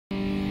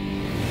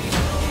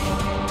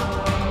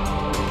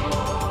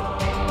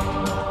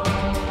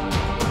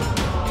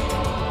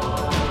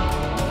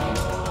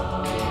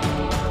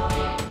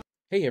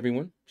Hey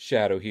everyone,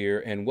 Shaedow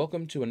here, and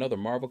welcome to another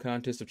Marvel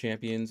Contest of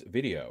Champions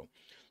video.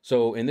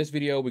 So in this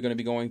video, we're going to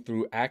be going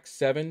through Act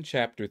 7,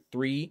 Chapter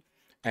 3,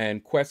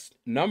 and Quest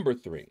number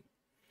 3.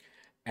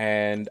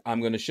 And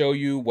I'm going to show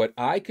you what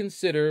I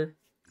consider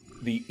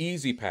the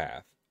easy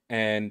path.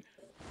 And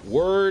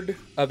word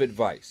of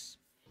advice,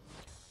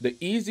 the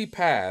easy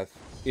path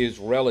is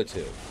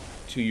relative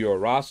to your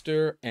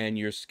roster and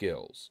your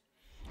skills.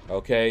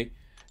 Okay,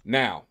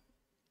 now,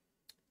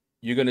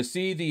 you're going to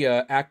see the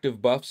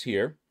active buffs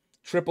here.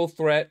 Triple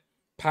threat,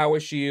 power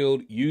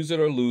shield, use it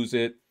or lose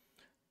it,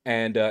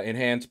 and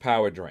enhanced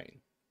power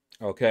drain.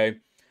 Okay,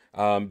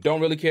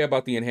 don't really care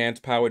about the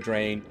enhanced power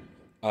drain.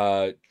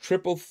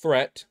 Triple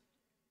threat,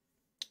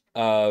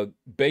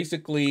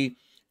 basically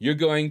you're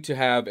going to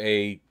have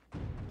a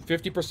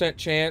 50%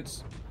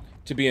 chance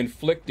to be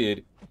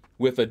inflicted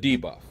with a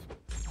debuff.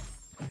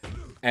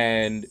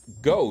 And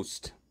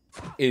Ghost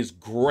is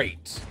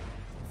great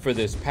for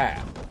this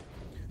path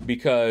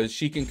because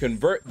she can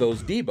convert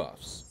those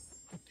debuffs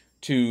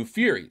to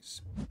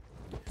Furies.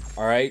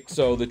 All right,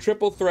 so the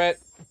triple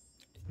threat,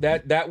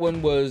 that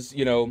one was,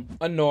 you know,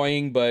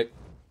 annoying, but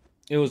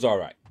it was all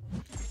right.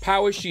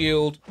 Power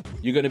shield,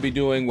 you're going to be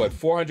doing what,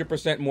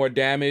 400% more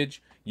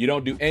damage. You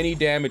don't do any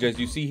damage, as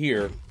you see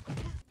here,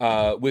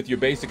 with your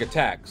basic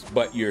attacks,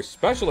 but your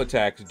special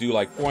attacks do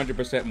like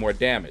 400% more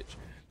damage.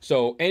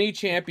 So any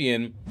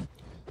champion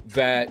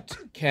that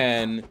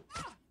can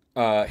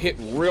hit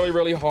really,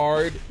 really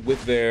hard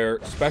with their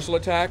special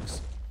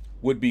attacks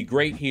would be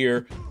great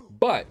here.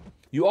 But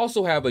you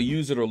also have a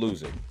use it or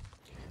lose it.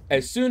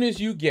 As soon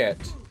as you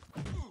get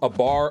a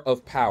bar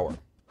of power,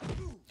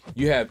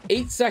 you have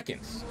 8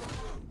 seconds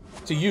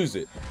to use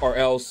it, or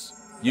else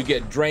you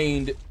get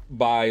drained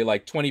by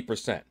like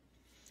 20%.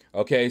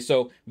 Okay,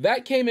 so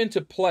that came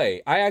into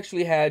play. I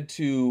actually had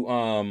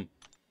to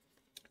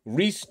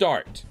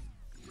restart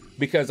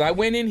because I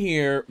went in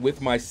here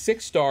with my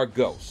 6-star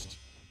Ghost.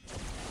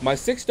 My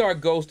 6-star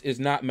Ghost is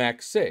not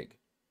max Sig.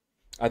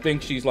 I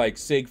think she's like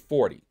Sig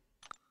 40.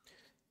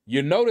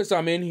 You notice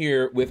I'm in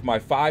here with my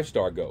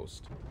 5-star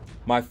Ghost.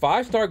 My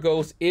 5-star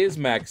Ghost is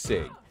max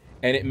Sig,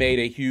 and it made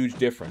a huge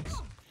difference.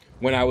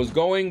 When I was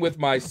going with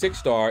my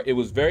 6-star, it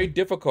was very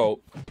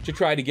difficult to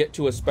try to get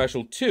to a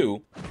special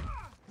 2,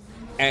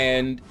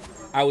 and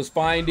I was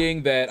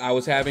finding that I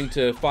was having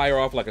to fire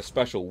off like a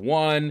special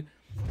 1,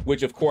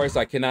 which of course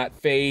I cannot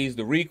phase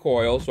the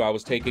recoil, so I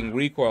was taking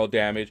recoil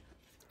damage,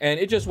 and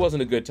it just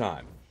wasn't a good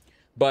time.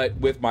 But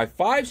with my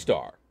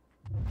 5-star,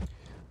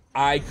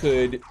 I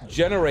could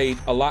generate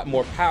a lot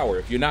more power.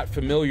 If you're not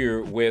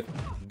familiar with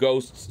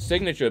Ghost's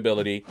signature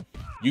ability,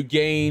 you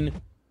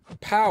gain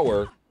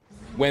power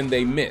when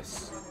they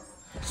miss.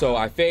 So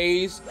I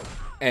phase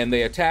and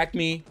they attack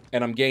me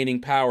and I'm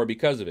gaining power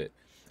because of it.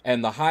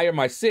 And the higher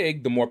my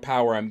Sig, the more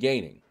power I'm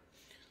gaining.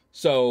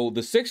 So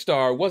the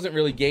 6-star wasn't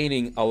really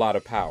gaining a lot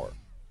of power.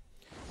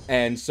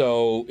 And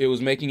so it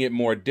was making it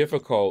more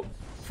difficult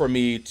for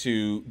me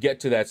to get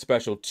to that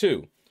special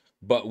 2.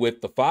 But with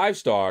the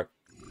 5-star,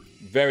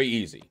 very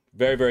easy,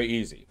 very, very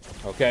easy.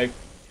 Okay,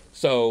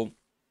 so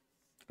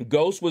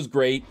Ghost was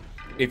great.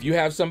 If you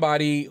have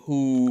somebody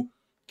who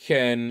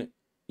can,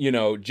 you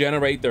know,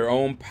 generate their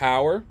own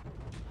power,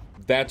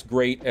 that's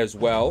great as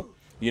well.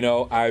 You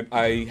know,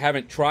 I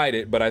haven't tried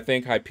it, but I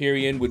think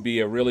Hyperion would be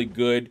a really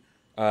good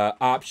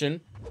option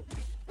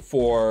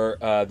for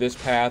this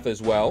path as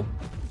well,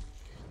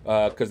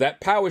 because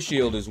that power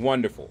shield is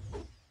wonderful.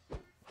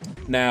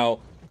 Now,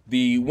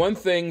 the one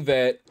thing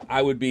that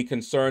I would be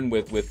concerned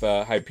with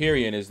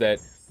Hyperion is that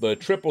the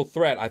triple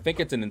threat, I think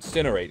it's an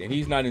Incinerate, and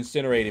he's not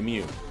Incinerate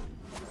immune.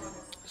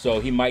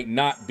 So he might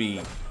not be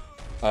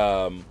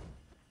a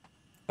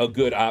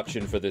good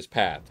option for this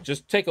path.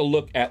 Just take a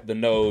look at the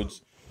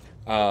nodes.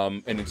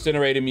 An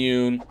Incinerate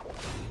immune,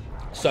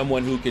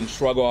 someone who can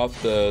shrug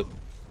off the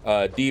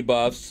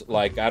debuffs,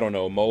 like, I don't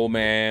know, Mole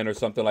Man or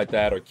something like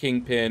that, or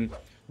Kingpin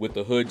with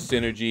the Hood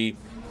synergy.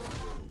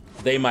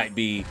 They might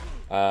be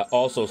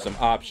also some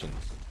options.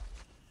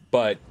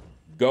 But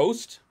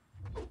Ghost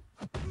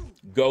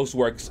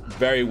works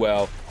very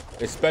well,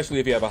 especially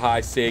if you have a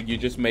high Sig. You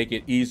just make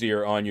it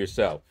easier on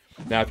yourself.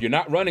 Now, if you're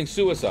not running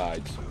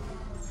suicides,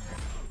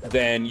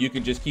 then you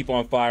can just keep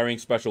on firing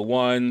special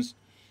 1s,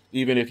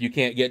 even if you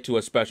can't get to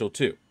a special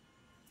 2.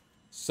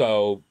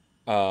 So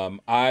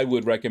I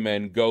would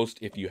recommend Ghost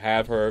if you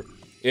have her.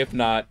 If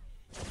not,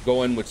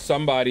 go in with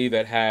somebody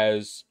that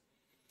has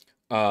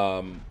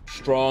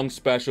strong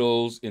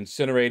specials,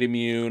 Incinerate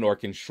immune, or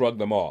can shrug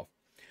them off.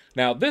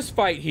 Now, this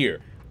fight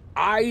here,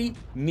 I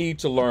need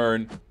to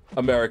learn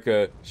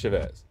America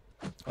Chavez.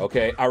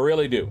 Okay, I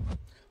really do.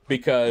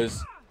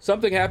 Because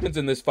something happens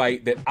in this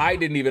fight that I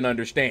didn't even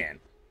understand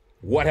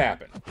what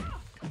happened.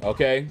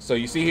 Okay, so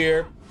you see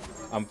here,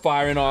 I'm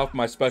firing off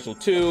my special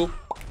 2.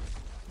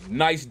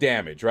 Nice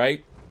damage,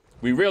 right?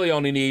 We really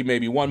only need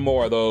maybe 1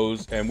 more of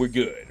those and we're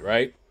good,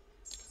 right?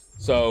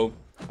 So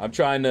I'm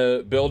trying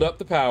to build up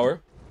the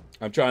power.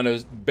 I'm trying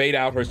to bait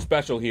out her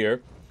special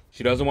here.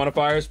 She doesn't want to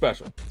fire her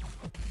special.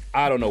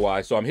 I don't know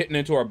why. So I'm hitting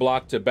into her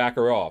block to back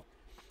her off.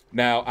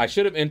 Now, I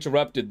should have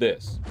interrupted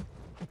this.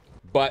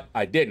 but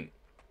I didn't.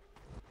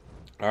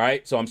 All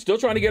right, so I'm still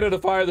trying to get her to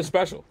fire the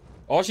special.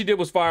 All she did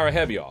was fire a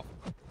heavy off.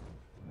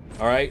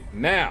 All right,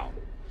 now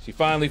she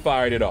finally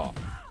fired it off.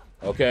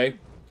 Okay,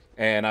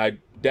 and I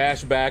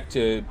dash back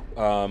to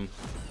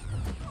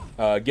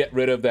get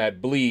rid of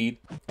that bleed.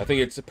 I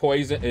think it's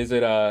poison. Is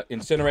it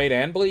incinerate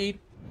and bleed?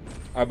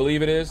 I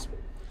believe it is.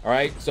 All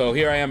right, so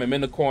here I am. I'm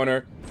in the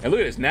corner, and look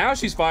at this. Now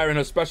she's firing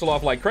her special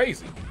off like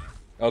crazy.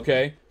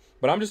 Okay,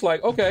 but I'm just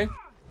like, okay,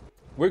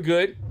 we're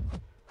good.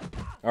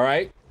 All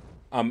right,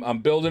 I'm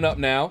building up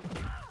now.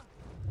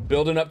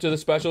 Building up to the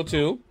special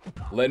too.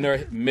 Letting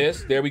her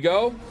miss. There we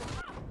go.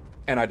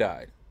 And I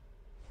died.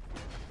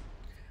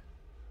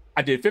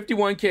 I did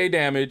 51k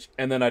damage,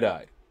 and then I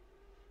died.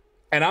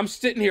 And I'm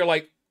sitting here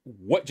like,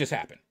 what just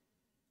happened?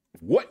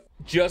 What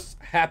just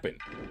happened?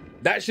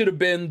 That should have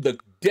been the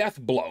death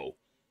blow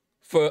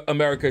for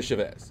America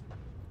Chavez.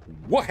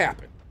 What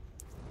happened?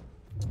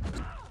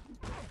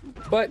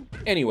 But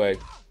anyway,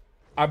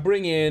 I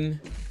bring in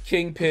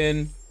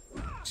Kingpin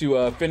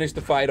to finish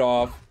the fight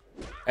off.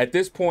 At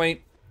this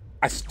point,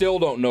 I still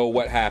don't know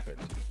what happened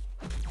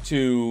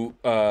to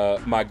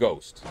my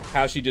ghost.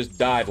 How she just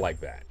died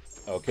like that,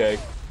 okay?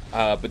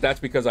 But that's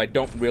because I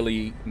don't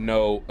really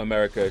know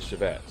America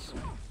Chavez.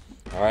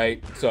 All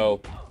right,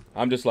 so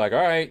I'm just like,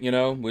 all right, you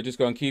know, we're just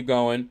gonna keep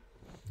going.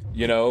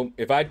 You know,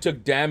 if I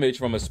took damage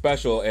from a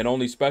special and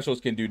only specials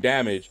can do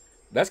damage,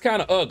 that's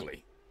kind of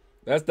ugly.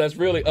 That's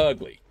really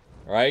ugly,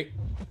 all right?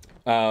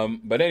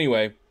 But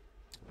anyway,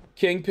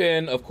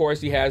 Kingpin, of course,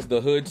 he has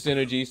the hood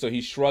synergy, so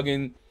he's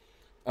shrugging,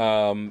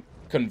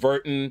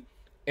 converting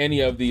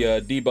any of the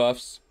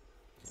debuffs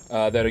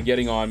that are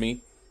getting on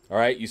me. All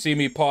right, you see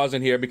me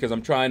pausing here because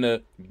I'm trying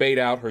to bait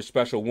out her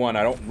special 1.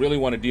 I don't really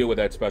want to deal with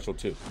that special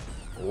 2.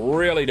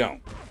 Really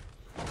don't.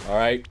 All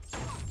right,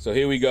 so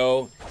here we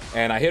go.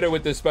 And I hit her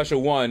with this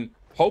special 1,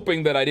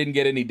 hoping that I didn't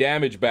get any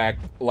damage back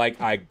like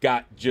I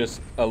got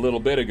just a little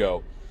bit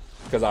ago,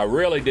 because I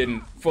really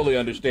didn't fully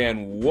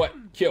understand what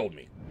killed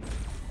me.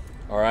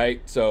 All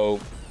right, so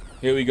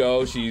here we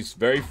go. She's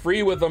very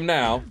free with them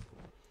now.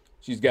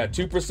 She's got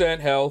 2%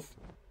 health.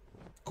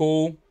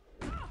 Cool.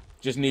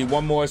 Just need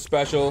one more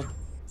special,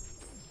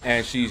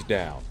 and she's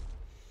down.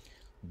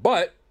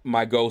 But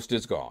my ghost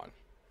is gone.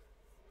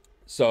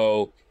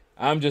 So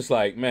I'm just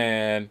like,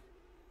 man,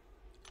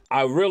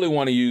 I really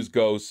want to use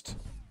Ghost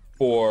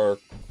for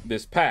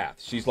this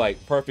path. She's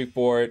like perfect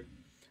for it.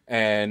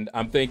 And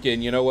I'm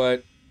thinking, you know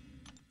what?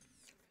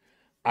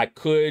 I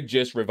could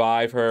just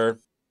revive her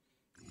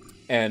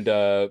and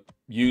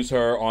use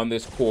her on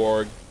this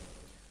Korg.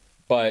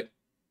 But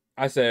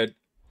I said,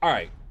 all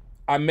right,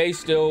 I may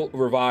still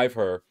revive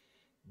her,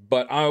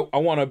 but I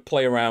want to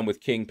play around with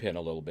Kingpin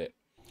a little bit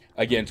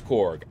against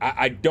Korg.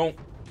 I don't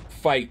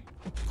fight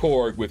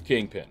Korg with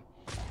Kingpin.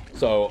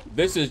 So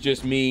this is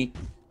just me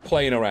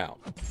playing around.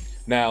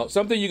 Now,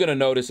 something you're going to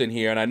notice in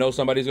here, and I know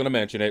somebody's going to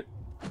mention it,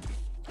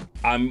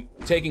 I'm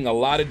taking a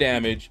lot of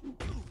damage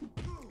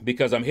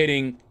because I'm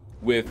hitting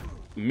with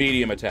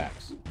medium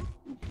attacks.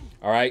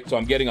 All right, so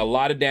I'm getting a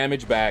lot of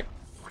damage back.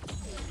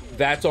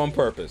 That's on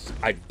purpose.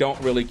 I don't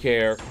really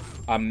care.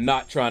 I'm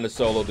not trying to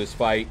solo this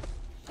fight.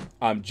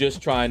 I'm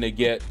just trying to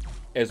get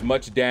as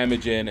much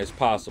damage in as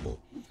possible.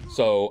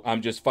 So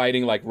I'm just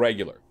fighting like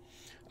regular.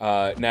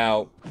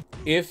 Now,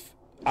 if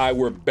I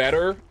were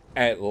better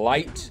at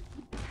light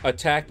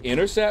attack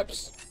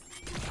intercepts,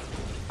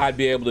 I'd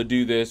be able to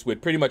do this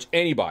with pretty much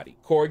anybody.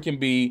 Korg can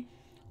be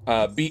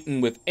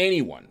beaten with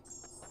anyone,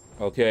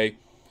 okay?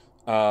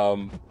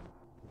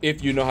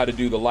 If you know how to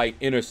do the light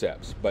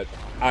intercepts, but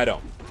I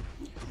don't.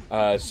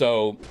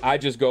 So I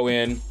just go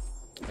in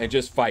and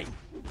just fight.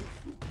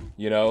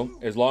 You know,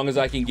 as long as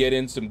I can get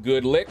in some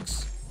good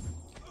licks,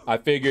 I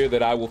figure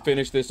that I will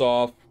finish this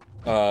off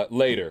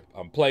later.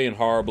 I'm playing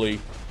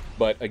horribly,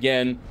 but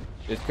again,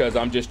 it's because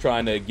I'm just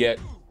trying to get,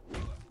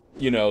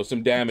 you know,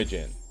 some damage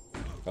in.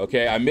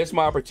 Okay, I missed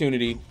my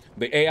opportunity.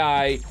 The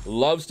AI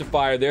loves to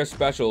fire their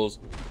specials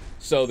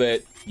so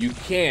that you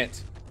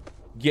can't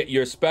get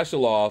your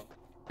special off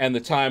and the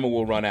timer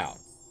will run out.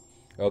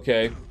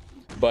 Okay,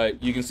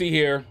 but you can see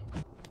here,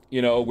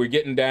 you know, we're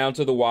getting down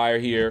to the wire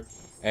here,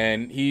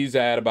 and he's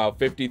at about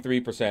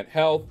 53%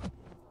 health.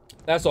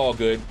 That's all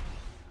good.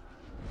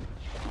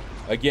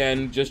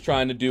 Again, just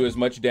trying to do as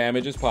much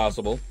damage as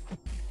possible.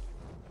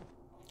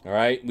 All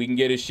right, we can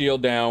get his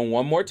shield down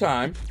one more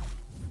time.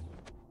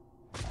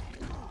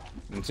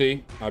 And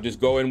see, I'll just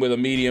go in with a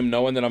medium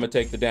knowing that I'm gonna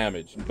take the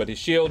damage. But his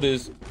shield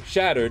is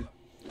shattered,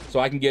 so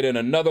I can get in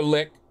another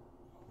lick.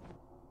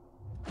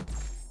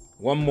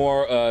 One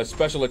more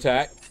special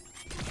attack.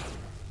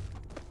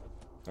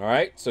 All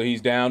right, so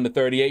he's down to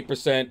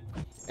 38%.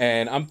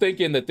 And I'm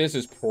thinking that this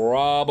is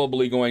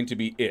probably going to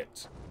be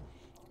it.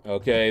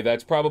 Okay,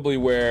 that's probably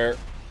where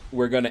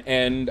we're gonna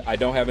end. I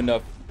don't have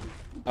enough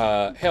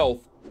health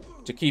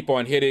to keep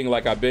on hitting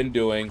like I've been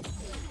doing.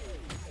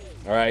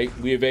 All right,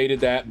 we evaded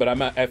that, but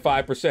I'm at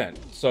 5%,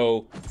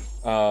 so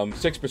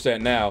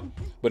 6% now.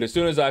 But as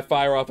soon as I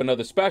fire off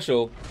another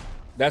special,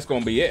 that's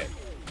gonna be it.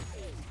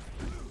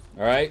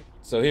 All right,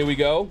 so here we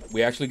go.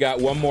 We actually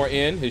got one more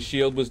in. His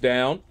shield was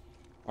down.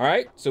 All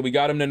right, so we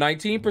got him to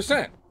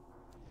 19%.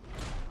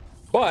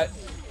 But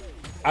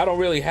I don't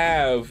really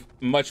have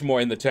much more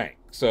in the tank.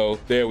 So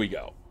there we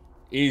go.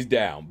 He's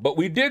down. But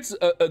we did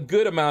a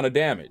good amount of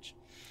damage.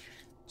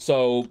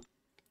 So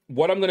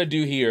what I'm going to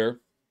do here,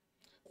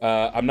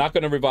 I'm not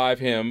going to revive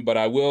him, but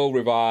I will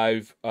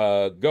revive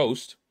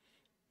Ghost,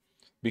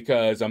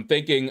 because I'm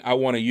thinking I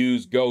want to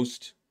use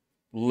Ghost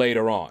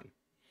later on.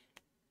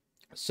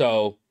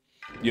 So,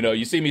 you know,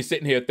 you see me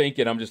sitting here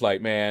thinking, I'm just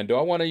like, man, do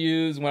I want to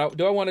use,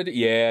 do I want to do,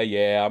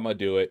 yeah, I'm going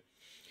to do it.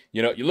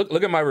 You know, you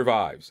look at my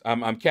revives.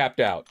 I'm capped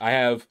out. I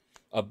have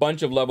a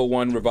bunch of level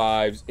 1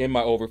 revives in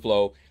my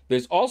overflow.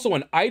 There's also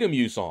an item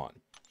use on.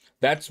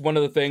 That's one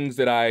of the things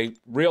that I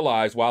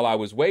realized while I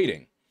was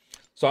waiting.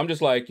 So I'm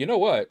just like, you know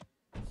what?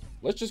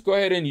 Let's just go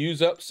ahead and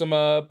use up some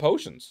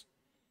potions.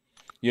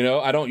 You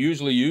know, I don't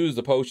usually use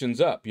the potions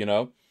up, you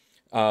know.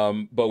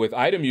 But with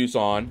item use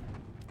on,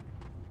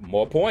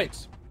 more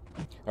points.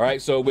 All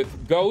right, so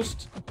with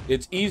Ghost,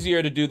 it's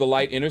easier to do the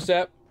light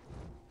intercept.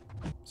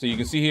 So you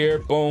can see here,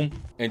 boom,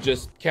 and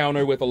just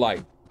counter with a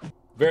light.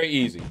 Very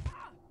easy.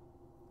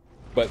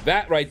 But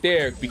that right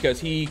there, because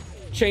he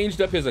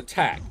changed up his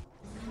attack,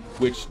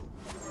 which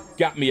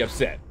got me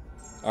upset.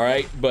 All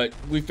right, but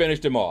we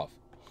finished him off.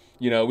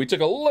 You know, we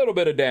took a little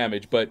bit of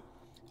damage, but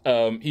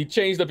he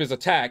changed up his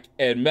attack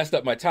and messed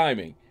up my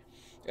timing.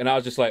 And I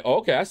was just like, oh,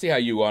 okay, I see how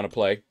you want to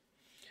play.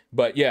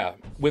 But yeah,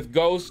 with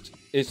Ghost,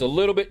 it's a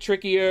little bit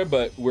trickier,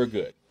 but we're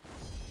good.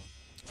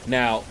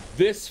 Now,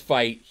 this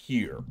fight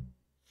here.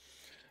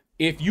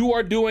 If you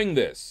are doing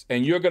this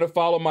and you're going to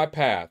follow my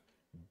path,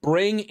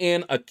 bring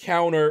in a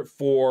counter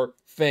for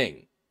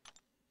Thing.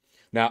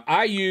 Now,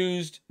 I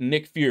used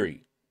Nick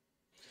Fury.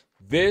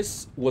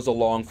 This was a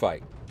long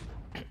fight.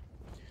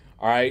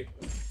 All right.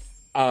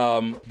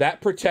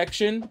 That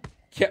protection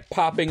kept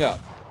popping up.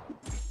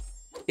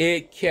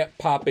 It kept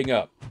popping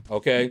up.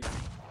 Okay.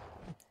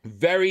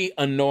 Very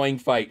annoying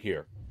fight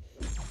here.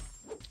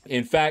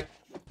 In fact,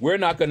 we're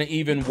not going to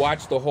even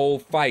watch the whole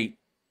fight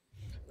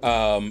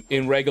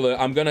in regular.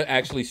 I'm going to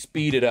actually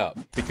speed it up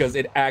because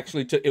it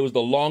actually took, it was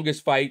the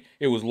longest fight.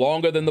 It was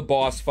longer than the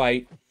boss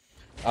fight.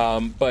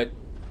 But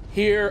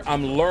here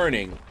I'm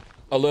learning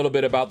a little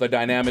bit about the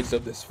dynamics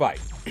of this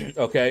fight.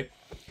 Okay.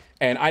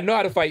 And I know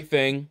how to fight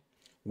Thing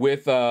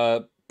with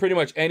pretty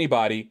much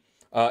anybody,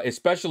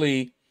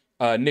 especially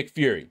Nick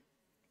Fury.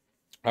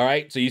 All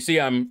right. So you see,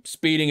 I'm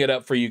speeding it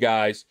up for you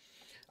guys.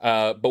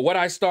 But what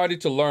I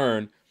started to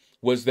learn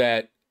was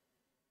that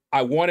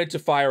I wanted to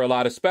fire a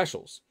lot of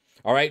specials.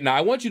 All right. Now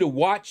I want you to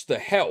watch the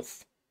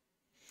health,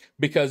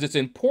 because it's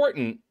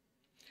important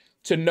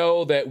to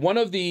know that one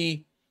of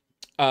the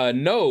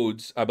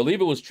nodes, I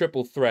believe it was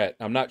Triple Threat,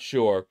 I'm not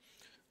sure.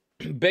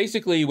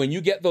 Basically, when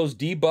you get those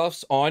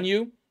debuffs on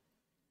you,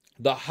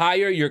 the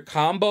higher your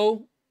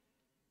combo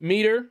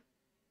meter,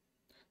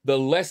 the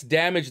less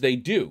damage they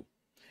do.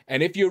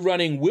 And if you're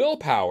running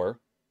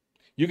willpower,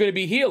 you're going to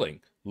be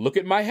healing. Look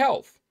at my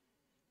health.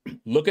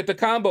 Look at the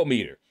combo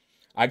meter.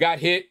 I got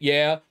hit,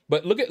 yeah,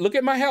 but look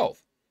at my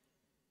health.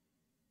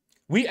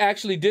 We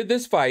actually did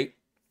this fight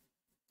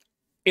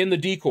in the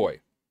decoy.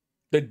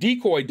 The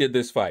decoy did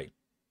this fight.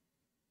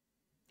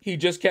 He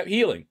just kept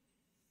healing.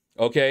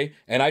 Okay?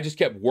 And I just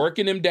kept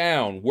working him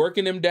down,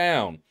 working him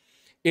down.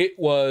 It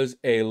was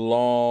a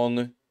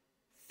long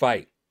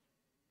fight.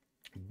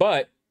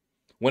 But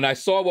when I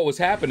saw what was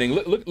happening,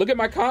 look at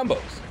my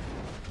combos.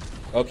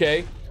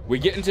 Okay?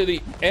 We're getting to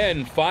the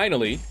end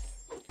finally.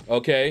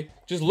 Okay?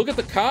 Just look at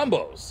the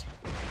combos.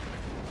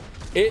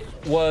 It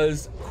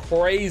was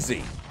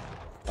crazy.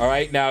 All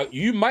right? Now,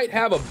 you might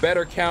have a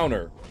better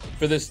counter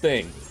for this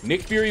thing.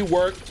 Nick Fury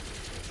worked,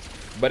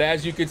 but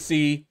as you could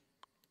see,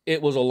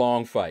 it was a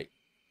long fight.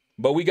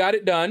 But we got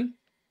it done.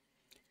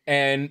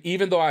 And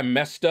even though I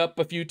messed up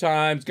a few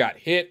times, got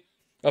hit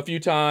a few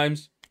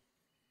times,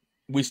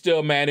 we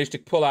still managed to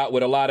pull out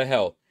with a lot of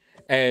health.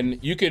 And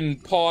you can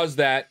pause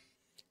that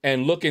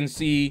and look and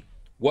see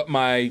what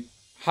my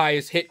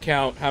highest hit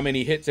count, how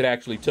many hits it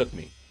actually took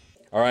me.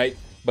 All right.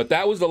 But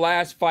that was the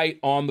last fight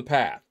on the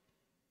path.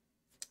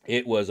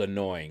 It was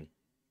annoying.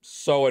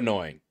 So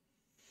annoying.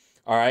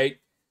 All right.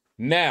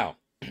 Now,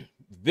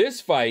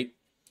 this fight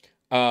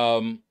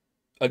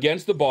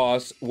against the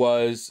boss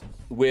was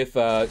with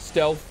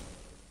Stealth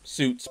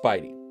Suit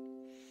Spidey.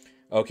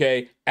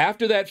 Okay.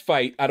 After that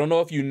fight, I don't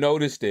know if you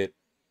noticed it,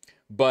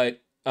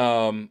 but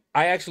I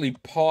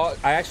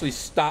actually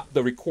stopped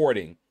the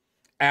recording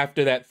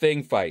after that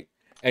Thing fight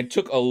and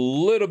took a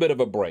little bit of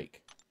a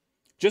break.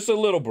 Just a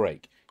little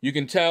break. You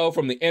can tell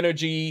from the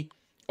energy,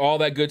 all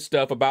that good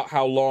stuff about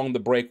how long the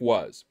break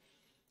was.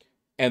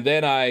 And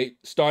then I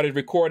started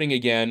recording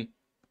again,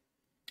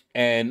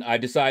 and I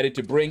decided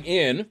to bring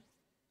in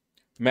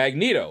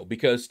Magneto,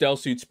 because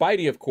Stealth Suit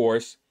Spidey, of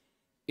course,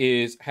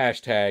 is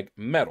hashtag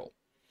metal.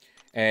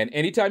 And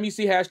anytime you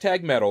see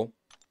hashtag metal,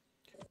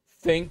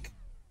 think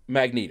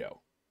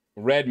Magneto,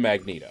 Red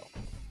Magneto.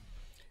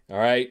 All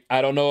right.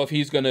 I don't know if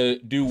he's going to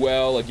do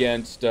well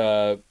against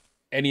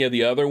any of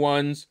the other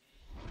ones,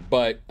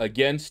 but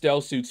against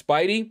Stealth Suit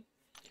Spidey,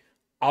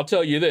 I'll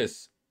tell you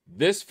this.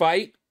 This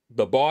fight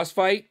the boss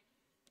fight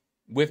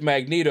with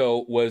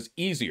Magneto was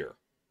easier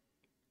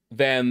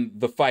than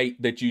the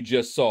fight that you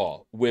just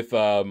saw with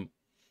Thing.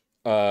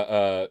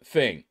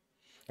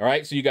 All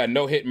right, so you got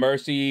no hit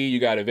mercy, you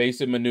got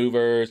evasive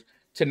maneuvers,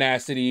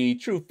 tenacity,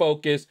 true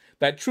focus.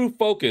 That true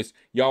focus,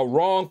 y'all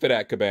wrong for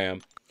that,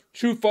 Kabam.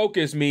 True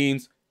focus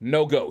means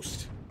no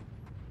ghost.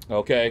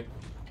 Okay,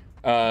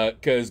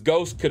 because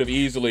Ghost could have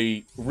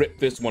easily ripped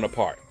this one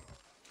apart,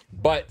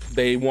 but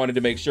they wanted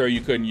to make sure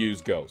you couldn't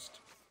use Ghost.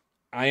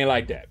 I ain't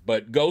like that,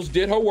 but Ghost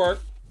did her work,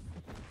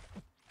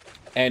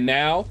 and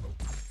now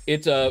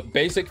it's a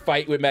basic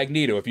fight with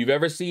Magneto. If you've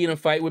ever seen a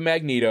fight with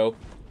Magneto,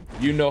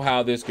 you know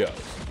how this goes.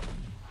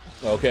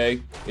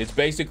 Okay, it's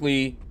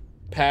basically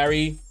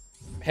parry,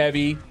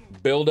 heavy,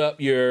 build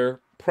up your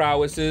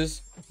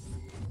prowesses,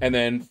 and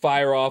then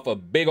fire off a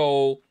big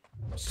old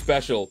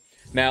special.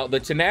 Now, the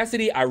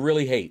tenacity I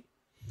really hate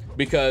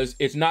because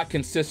it's not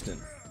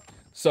consistent.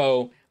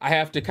 So I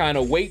have to kind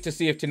of wait to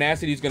see if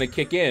tenacity is going to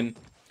kick in.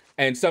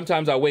 And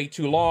sometimes I wait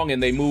too long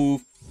and they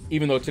move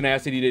even though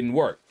tenacity didn't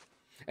work.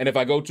 And if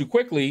I go too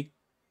quickly,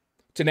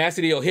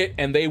 tenacity will hit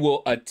and they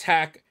will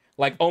attack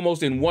like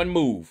almost in one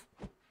move.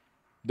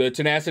 The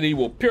tenacity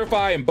will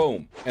purify and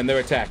boom, and they're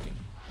attacking.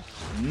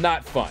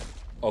 Not fun,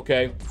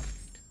 okay?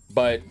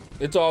 But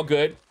it's all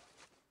good.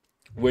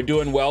 We're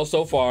doing well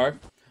so far.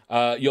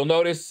 You'll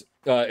notice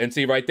and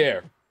see right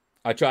there,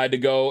 I tried to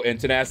go in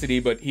tenacity,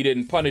 but he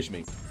didn't punish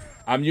me.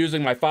 I'm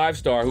using my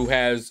 5-star who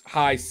has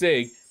high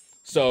sig,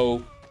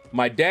 so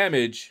my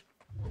damage,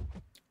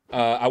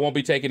 I won't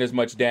be taking as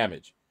much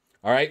damage.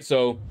 All right,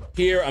 so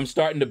here I'm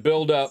starting to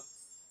build up.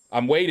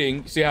 I'm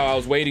waiting. See how I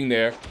was waiting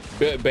there?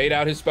 Bait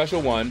out his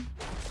special 1.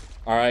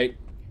 All right,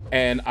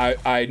 and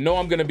I know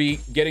I'm going to be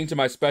getting to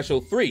my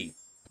special 3.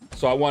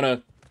 So I want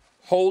to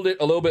hold it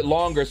a little bit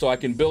longer so I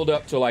can build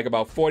up to like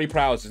about 40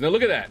 prowesses. Now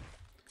look at that.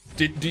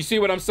 Do you see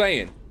what I'm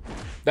saying?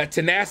 That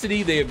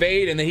tenacity, the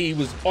evade, and then he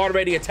was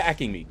already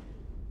attacking me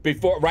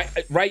before,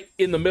 right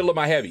in the middle of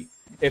my heavy.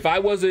 If I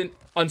wasn't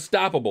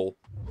unstoppable,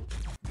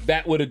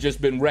 that would have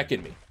just been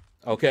wrecking me.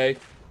 Okay,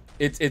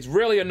 it's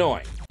really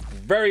annoying,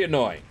 very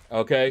annoying.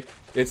 Okay,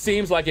 it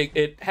seems like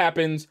it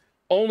happens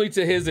only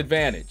to his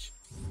advantage,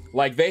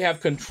 like they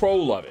have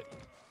control of it.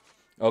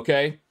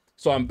 Okay,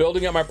 so I'm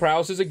building up my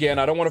prowesses again.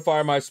 I don't want to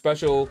fire my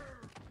special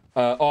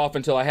off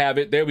until I have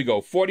it. There we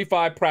go,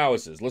 45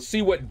 prowesses. Let's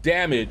see what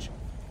damage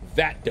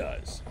that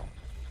does.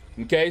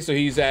 Okay, so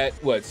he's at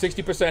what,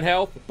 60%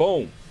 health?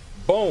 Boom,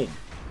 boom,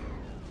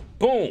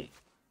 boom,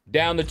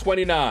 down to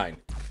 29,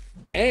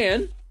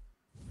 and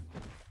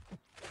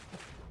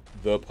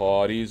the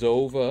party's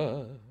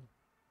over.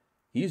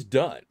 He's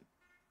done.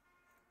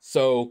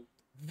 So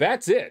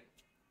that's it.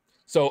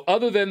 So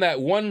other than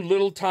that one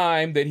little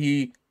time that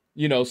he,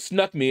 you know,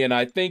 snuck me, and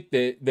I think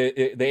that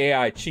the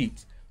AI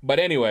cheats. But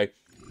anyway,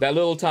 that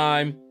little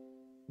time,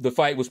 the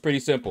fight was pretty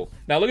simple.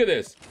 Now look at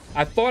this.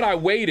 I thought I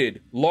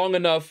waited long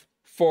enough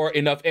for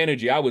enough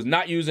energy. I was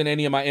not using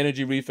any of my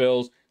energy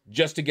refills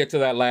just to get to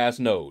that last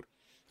node.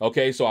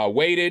 Okay, so I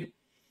waited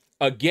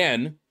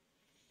again,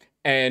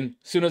 and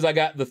as soon as I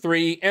got the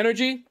 3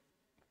 energy,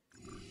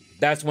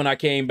 that's when I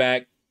came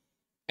back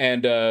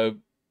and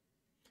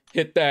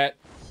hit that,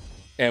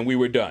 and we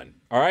were done.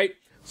 All right,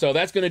 so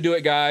that's gonna do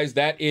it, guys.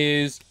 That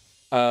is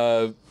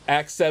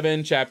Act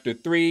 7, Chapter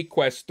 3,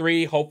 Quest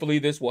 3. Hopefully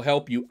this will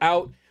help you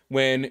out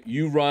when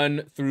you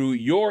run through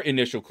your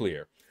initial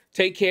clear.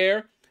 Take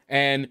care,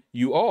 and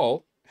you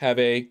all have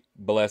a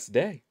blessed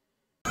day.